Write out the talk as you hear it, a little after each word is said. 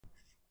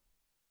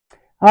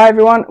Hi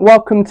everyone,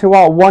 welcome to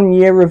our 1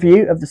 year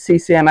review of the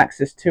CCM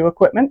Axis 2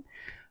 equipment.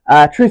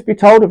 Truth be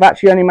told, I've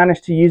actually only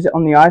managed to use it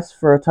on the ice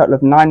for a total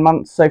of 9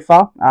 months so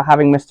far,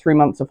 having missed 3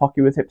 months of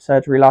hockey with hip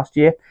surgery last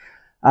year.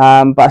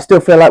 But I still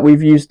feel like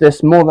we've used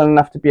this more than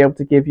enough to be able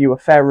to give you a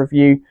fair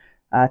review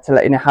to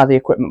let you know how the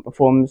equipment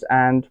performs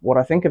and what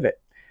I think of it.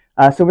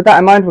 So with that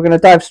in mind, we're going to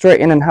dive straight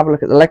in and have a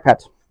look at the leg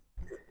pads.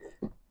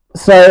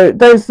 So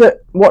those that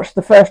watched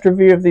the first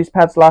review of these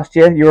pads last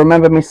year, you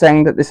remember me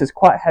saying that this is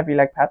quite a heavy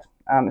leg pad.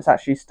 It's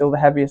actually still the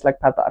heaviest leg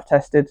pad that I've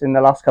tested in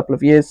the last couple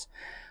of years.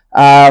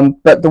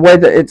 But the way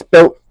that it's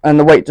built and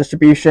the weight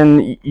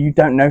distribution, you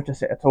don't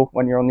notice it at all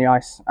when you're on the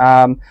ice.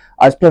 I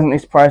was pleasantly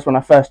surprised when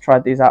I first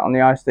tried these out on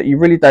the ice that you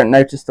really don't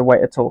notice the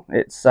weight at all.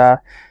 It's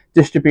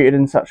distributed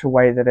in such a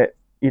way that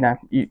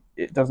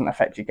it doesn't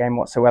affect your game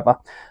whatsoever.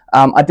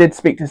 I did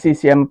speak to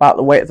CCM about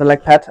the weight of the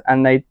leg pad,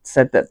 and they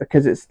said that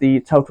because it's the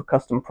Total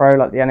Custom Pro,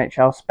 like the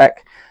NHL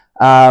spec,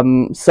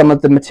 some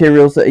of the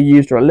materials that are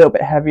used are a little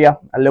bit heavier,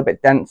 a little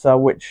bit denser,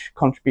 which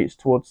contributes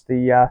towards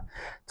the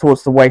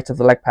weight of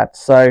the leg pad.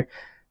 So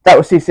that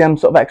was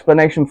CCM's sort of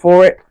explanation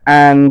for it,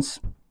 and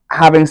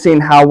having seen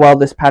how well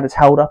this pad has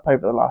held up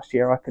over the last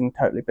year, I can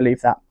totally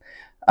believe that.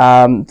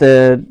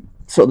 The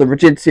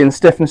rigidity and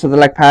stiffness of the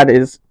leg pad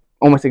is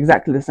almost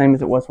exactly the same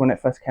as it was when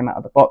it first came out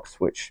of the box,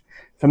 which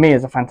for me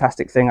is a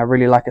fantastic thing. I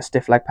really like a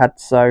stiff leg pad,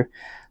 so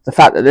the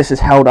fact that this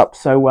has held up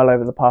so well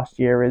over the past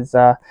year is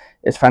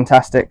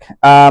fantastic.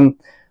 I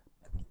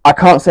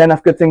can't say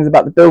enough good things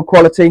about the build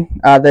quality.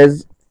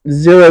 There's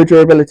zero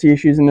durability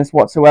issues in this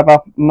whatsoever,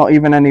 not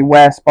even any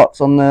wear spots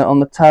on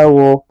the toe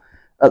or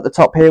at the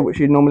top here, which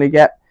you'd normally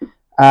get.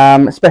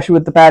 Especially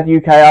with the bad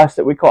UK ice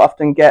that we quite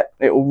often get,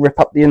 it will rip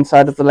up the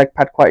inside of the leg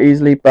pad quite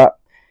easily, but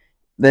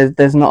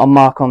there's not a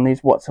mark on these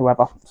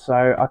whatsoever,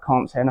 so I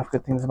can't say enough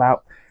good things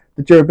about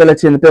the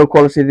durability and the build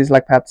quality of these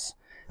leg pads.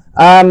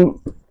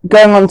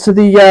 Going on to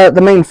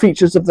the main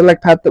features of the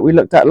leg pad that we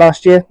looked at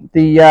last year,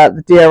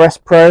 the DRS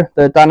Pro,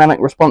 the dynamic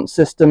response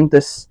system,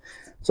 this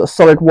sort of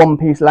solid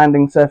one-piece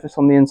landing surface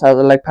on the inside of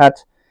the leg pad.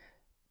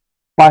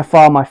 By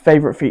far my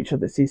favourite feature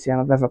that CCM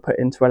have ever put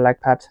into a leg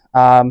pad.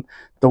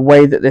 The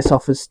way that this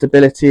offers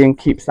stability and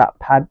keeps that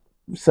pad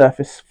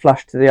surface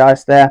flush to the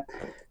ice there,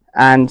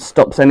 and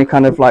stops any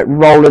kind of like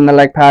roll in the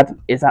leg pad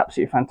is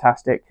absolutely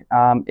fantastic.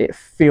 It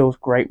feels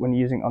great when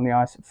using it on the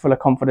ice, full of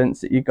confidence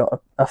that you've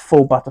got a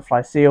full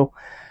butterfly seal,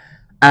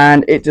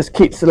 and it just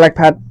keeps the leg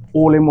pad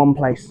all in one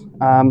place.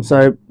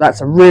 So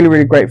that's a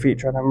really great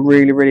feature, and I'm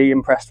really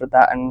impressed with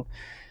that and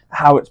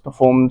how it's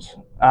performed,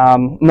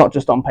 not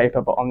just on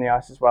paper but on the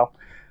ice as well.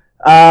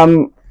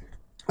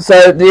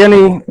 So the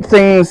only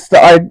things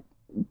that I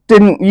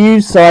didn't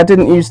use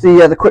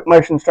the quick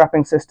motion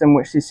strapping system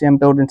which CCM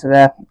built into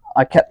there.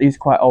 I kept these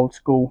quite old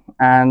school,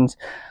 and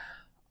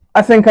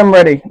I think I'm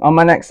ready on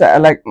my next set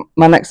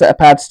of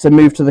pads to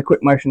move to the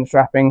quick motion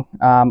strapping.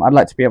 I'd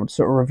like to be able to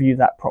sort of review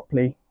that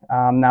properly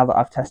now that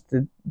I've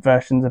tested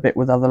versions of it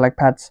with other leg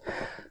pads.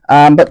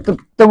 But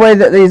the way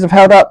that these have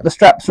held up, the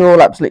straps are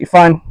all absolutely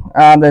fine.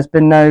 There's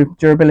been no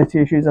durability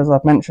issues, as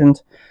I've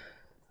mentioned.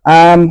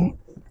 And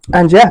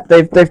yeah,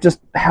 they've just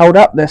held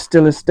up. They're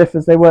still as stiff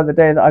as they were the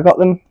day that I got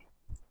them.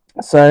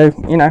 So,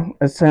 you know,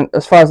 as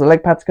far as the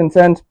leg pad's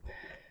concerned,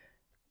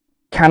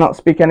 cannot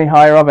speak any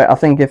higher of it. I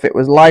think if it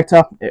was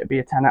lighter, it would be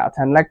a 10 out of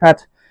 10 leg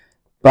pad.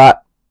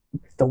 But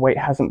the weight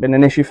hasn't been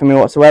an issue for me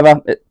whatsoever.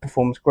 It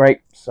performs great,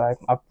 so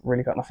I've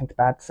really got nothing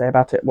bad to say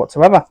about it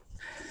whatsoever.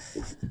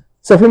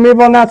 So if we move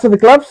on now to the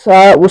gloves,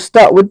 we'll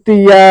start with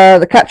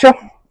the catcher.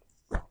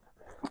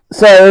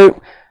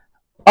 So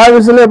I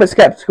was a little bit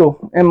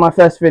skeptical in my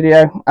first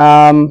video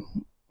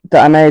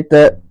that I made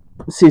that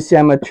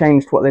CCM had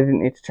changed what they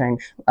didn't need to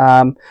change.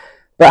 But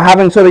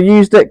having sort of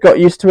used it, got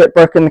used to it,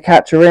 broken the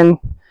catcher in,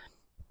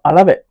 I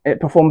love it.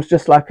 It performs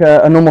just like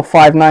a normal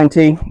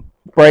 590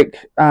 brake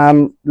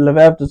Le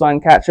Verve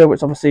design catcher,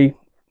 which obviously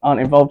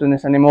aren't involved in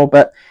this anymore,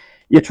 but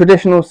your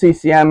traditional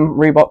CCM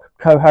Reebok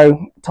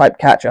Coho type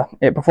catcher.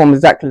 It performs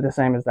exactly the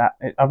same as that.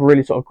 I've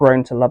really sort of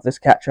grown to love this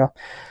catcher.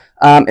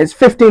 It's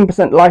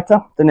 15%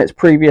 lighter than its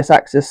previous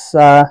Axis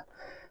sort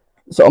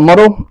of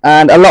model,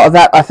 and a lot of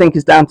that I think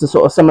is down to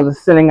sort of some of the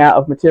thinning out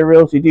of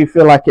materials. You do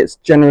feel like it's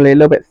generally a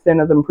little bit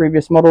thinner than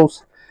previous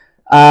models,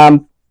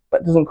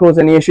 but doesn't cause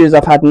any issues.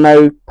 I've had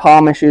no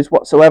palm issues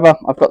whatsoever.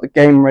 I've got the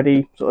game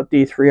ready sort of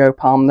D30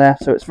 palm there,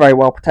 so it's very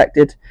well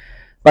protected,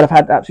 but I've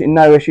had absolutely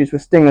no issues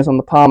with stingers on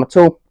the palm at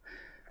all.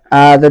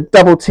 The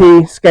double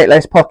T skate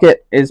lace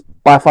pocket is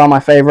by far my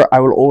favorite. I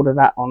will order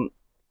that on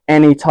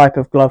any type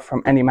of glove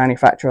from any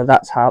manufacturer.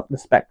 That's how the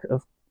spec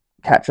of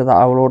catcher that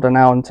I will order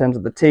now in terms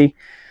of the T.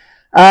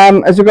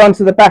 As we go on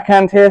to the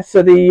backhand here,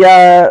 so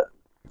the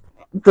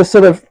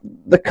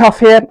cuff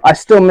here, I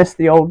still miss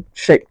the old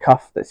shaped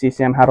cuff that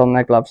CCM had on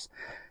their gloves.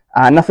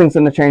 Nothing's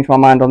going to change my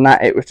mind on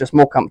that. It was just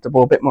more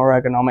comfortable, a bit more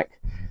ergonomic.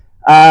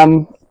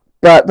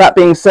 But that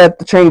being said,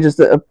 the changes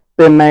that have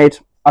been made,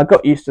 I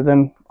got used to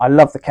them. I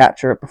love the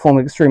catcher. It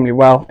performed extremely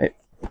well. It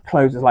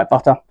closes like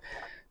butter.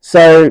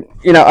 So,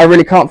 you know, I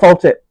really can't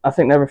fault it. I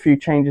think there were a few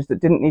changes that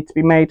didn't need to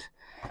be made,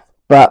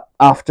 but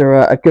after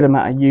a good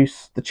amount of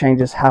use, the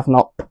changes have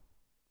not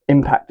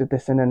impacted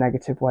this in a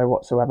negative way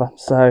whatsoever.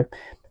 So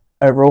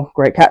overall,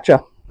 great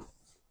catcher.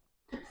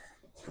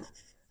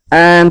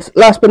 And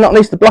last but not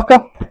least, the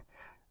blocker.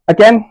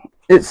 Again,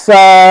 it's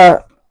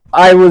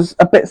I was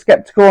a bit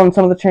skeptical on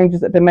some of the changes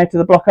that have been made to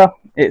the blocker.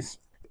 It's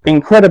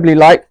incredibly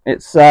light.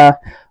 It's a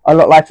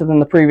lot lighter than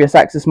the previous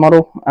Axis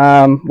model,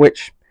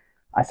 which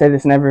I say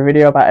this in every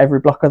video about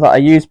every blocker that I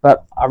use,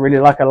 but I really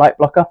like a light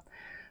blocker.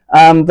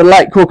 The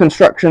light core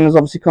construction has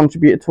obviously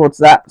contributed towards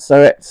that,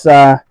 so it's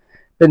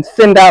been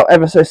thinned out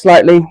ever so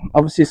slightly.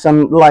 Obviously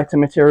some lighter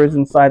materials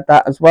inside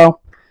that as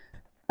well.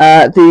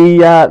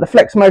 The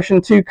Flex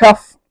Motion 2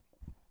 cuff,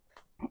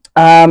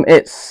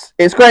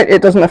 it's great.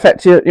 It doesn't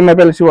affect your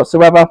mobility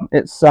whatsoever.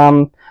 It's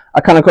I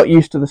kind of got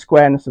used to the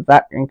squareness of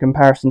that in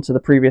comparison to the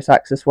previous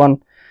Axis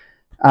one,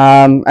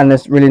 and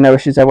there's really no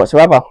issues there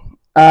whatsoever.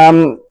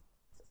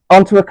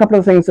 Onto a couple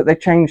of things that they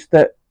changed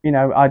that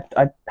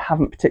I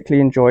haven't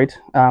particularly enjoyed.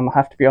 I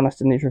have to be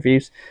honest in these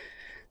reviews.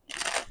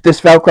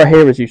 This Velcro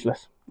here is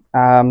useless.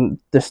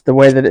 Just the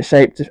way that it's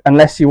shaped,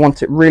 unless you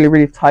want it really,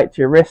 really tight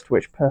to your wrist,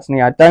 which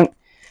personally I don't.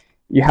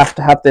 You have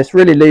to have this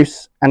really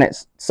loose, and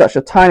it's such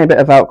a tiny bit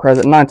of Velcro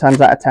that 9 times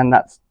out of 10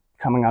 that's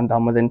coming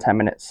undone within 10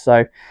 minutes.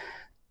 So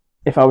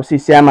if I was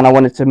CCM and I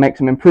wanted to make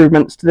some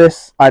improvements to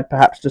this, I'd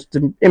perhaps just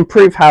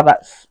improve how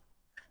that's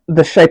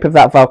the shape of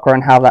that Velcro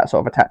and how that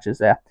sort of attaches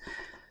there.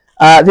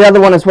 The other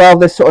one as well,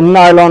 this sort of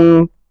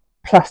nylon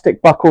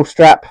plastic buckle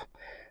strap,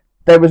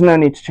 there was no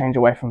need to change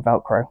away from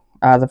Velcro.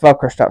 The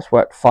Velcro straps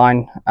worked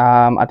fine.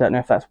 I don't know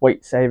if that's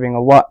weight saving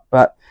or what,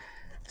 but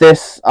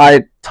this,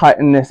 I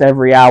tighten this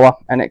every hour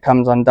and it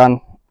comes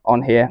undone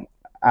on here,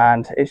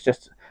 and it's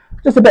just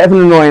a bit of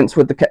an annoyance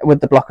with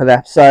the blocker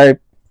there. So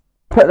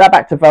put that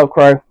back to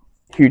Velcro,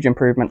 huge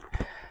improvement.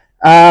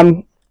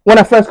 When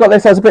I first got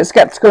this, I was a bit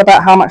skeptical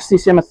about how much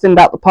CCM had thinned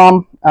out the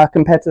palm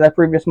compared to their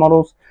previous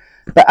models.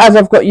 But as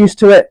I've got used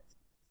to it,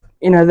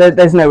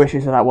 there's no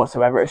issues with that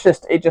whatsoever. It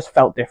just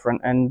felt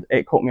different, and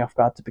it caught me off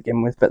guard to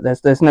begin with. But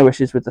there's no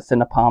issues with the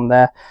thinner palm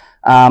there.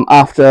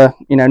 After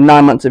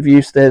 9 months of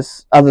use,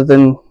 there's, other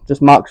than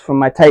just marks from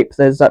my tape,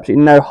 there's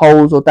absolutely no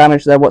holes or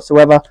damage there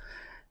whatsoever.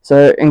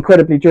 So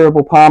incredibly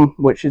durable palm,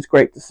 which is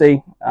great to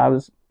see. I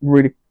was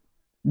really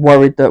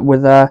worried that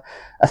with a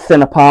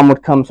thinner palm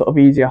would come sort of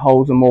easier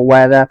holes and more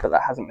wear there, but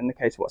that hasn't been the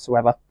case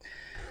whatsoever.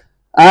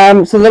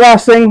 So the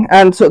last thing,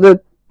 and sort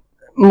of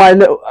my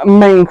little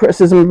main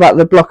criticism about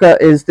the blocker,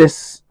 is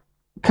this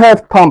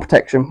curved palm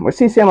protection, which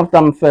CCM have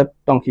done for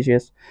donkey's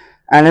years,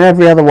 and in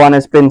every other one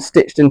has been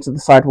stitched into the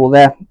sidewall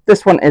there.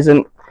 This one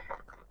isn't,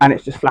 and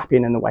it's just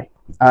flapping in the way.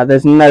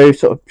 There's no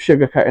sort of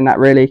sugarcoating that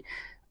really.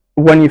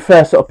 When you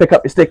first sort of pick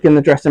up your stick in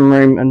the dressing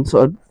room and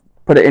sort of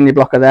put it in your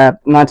blocker there,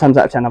 9 times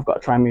out of 10 I've got to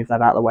try and move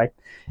that out of the way.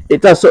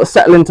 It does sort of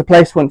settle into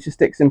place once your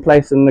stick's in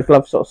place and the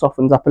glove sort of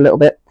softens up a little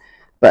bit,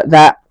 but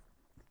that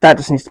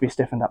just needs to be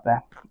stiffened up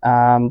there.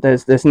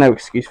 There's no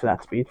excuse for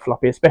that to be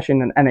floppy, especially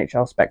in an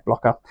NHL spec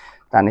blocker.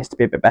 That needs to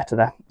be a bit better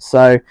there.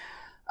 So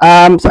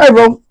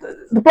overall,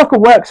 the blocker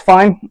works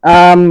fine.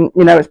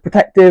 It's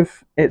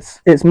protective,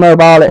 it's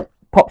mobile, it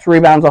pops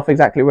rebounds off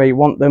exactly where you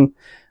want them.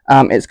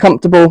 It's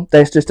comfortable.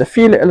 There's just a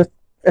few little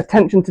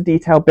attention to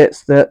detail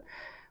bits, that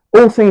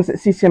all things that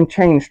CCM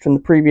changed from the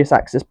previous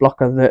Axis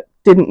blocker that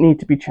didn't need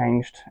to be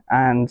changed,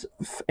 and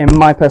in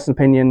my personal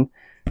opinion,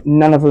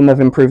 none of them have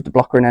improved the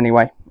blocker in any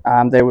way.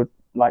 They were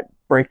like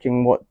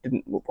breaking what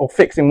didn't, or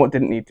fixing what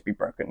didn't need to be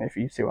broken, if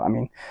you see what I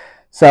mean.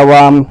 So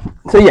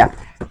yeah,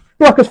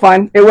 blocker's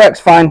fine, it works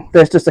fine.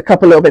 There's just a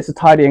couple little bits of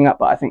tidying up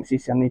that I think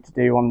CCM need to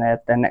do on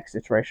their next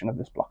iteration of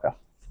this blocker.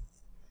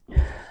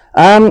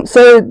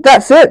 So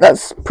that's it.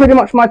 That's pretty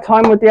much my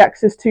time with the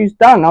Axis 2's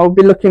done. I'll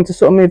be looking to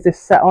sort of move this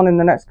set on in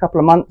the next couple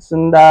of months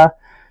and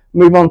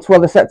move on to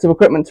other sets of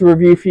equipment to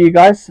review for you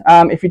guys.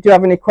 If you do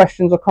have any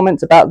questions or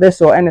comments about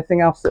this or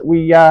anything else that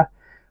we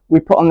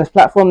put on this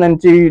platform, then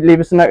do leave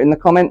us a note in the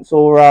comments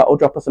or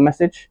drop us a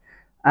message.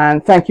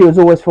 And thank you as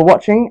always for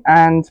watching,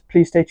 and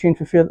please stay tuned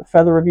for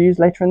further reviews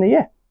later in the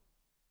year.